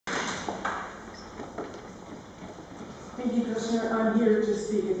Thank you, Commissioner. I'm here to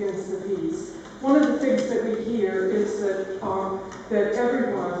speak against the fees. One of the things that we hear is that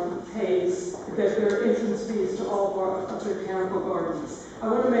everyone pays their entrance fees to all of our botanical gardens. I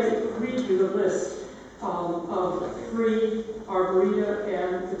want to read you the list of 3 Arboreta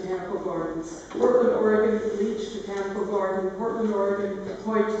and botanical gardens. Portland, Oregon, Leach Botanical Garden, Portland, Oregon,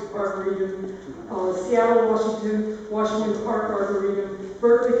 Hoyt Arboretum, Seattle, Washington, Washington Park Arboretum,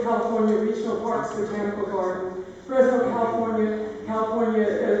 Berkeley, California, Regional Parks Botanical Garden, Fresno,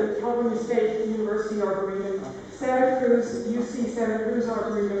 California State University Arboretum, Santa Cruz, UC Santa Cruz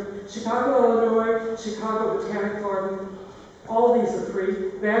Arboretum, Chicago, Illinois, Chicago Botanic Garden. All these are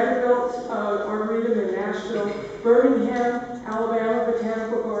free. Vanderbilt Arboretum in Nashville, Birmingham, Alabama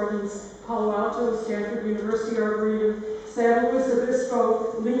Botanical Gardens, Palo Alto, Stanford University Arboretum, San Luis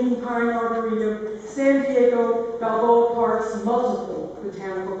Obispo, Leaning Pine Arboretum, San Diego, Balboa Park's multiple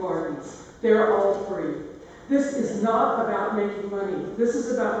botanical gardens. They're all free. This is not about making money. This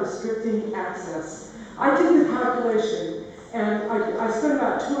is about restricting access. I did the calculation, and I spent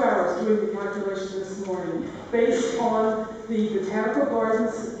about 2 hours doing the calculation this morning based on the botanical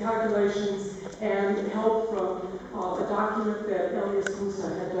gardens calculations and help from a document that Elias Musa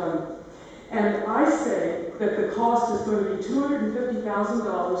had done. And I say that the cost is going to be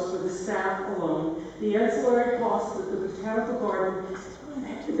 $250,000 for the staff alone. The ancillary cost that the botanical garden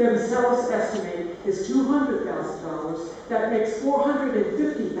themselves estimate is $200,000. That makes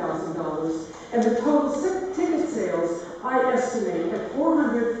 $450,000. And the total ticket sales I estimate at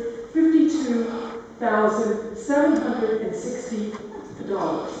 $452,760.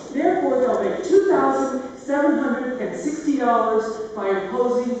 Therefore, they'll make $2,760 by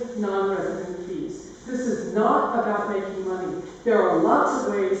imposing non-resident fees. This is not about making money. There are lots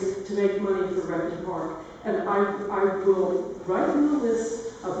of ways to make money for Rector Park, and I will write you a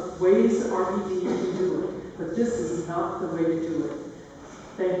list of ways RPD can do it, but this is not the way to do it.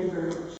 Thank you very much.